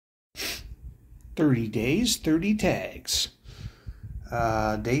30 days, 30 tags.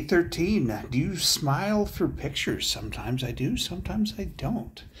 Day 13. Do you smile for pictures? Sometimes I do, sometimes I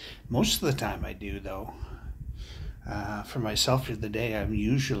don't. Most of the time I do, though. For my selfie of the day, I'm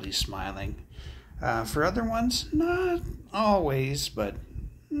usually smiling. For other ones, not always, but,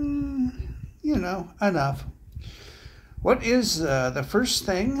 enough. What is the first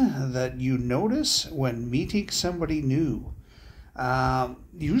thing that you notice when meeting somebody new?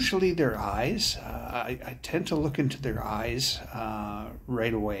 Usually their eyes. I tend to look into their eyes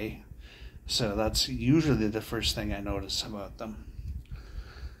right away. So that's usually the first thing I notice about them.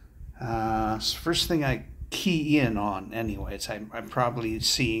 First thing I key in on anyways. I'm probably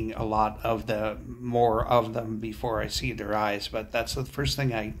seeing a lot of more of them before I see their eyes, but that's the first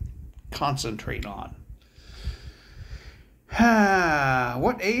thing I concentrate on.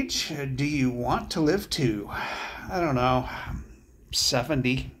 What age do you want to live to? I don't know.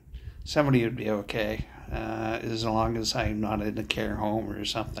 70. 70 would be okay, as long as I'm not in a care home or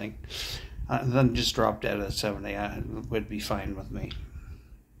something. Then just drop dead at 70. Would be fine with me.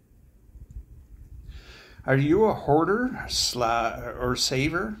 Are you a hoarder or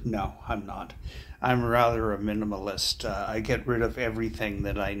saver? No, I'm not. I'm rather a minimalist. I get rid of everything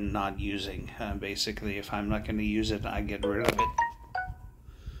that I'm not using. Basically, if I'm not going to use it, I get rid of it.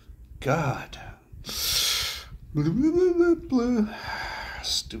 God. Blah, blah, blah, blah.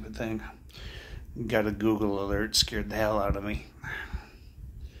 Stupid thing. Got a Google alert, scared the hell out of me.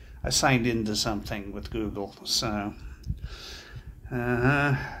 I signed into something with Google, so.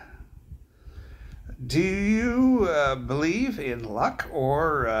 Do you believe in luck,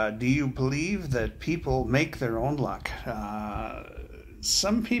 or do you believe that people make their own luck?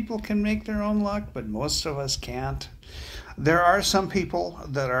 Some people can make their own luck, but most of us can't. There are some people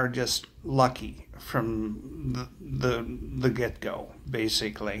that are just lucky from the get-go,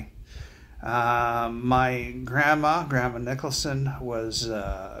 basically. My Grandma Nicholson, was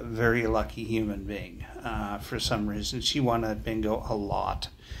a very lucky human being. For some reason, she won at bingo a lot.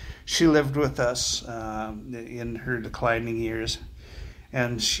 She lived with us in her declining years,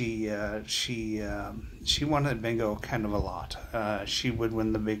 and she won at bingo kind of a lot. She would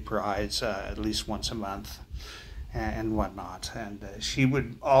win the big prize at least once a month and whatnot, and she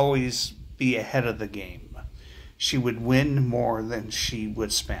would always be ahead of the game. She would win more than she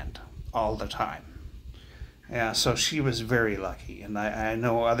would spend all the time. Yeah, so she was very lucky, and I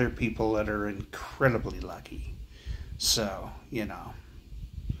know other people that are incredibly lucky. So,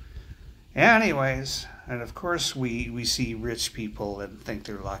 Anyways, and of course we see rich people and think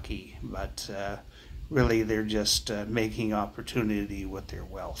they're lucky, but really they're just making opportunity with their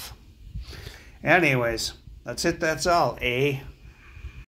wealth. Anyways, that's it, that's all, eh?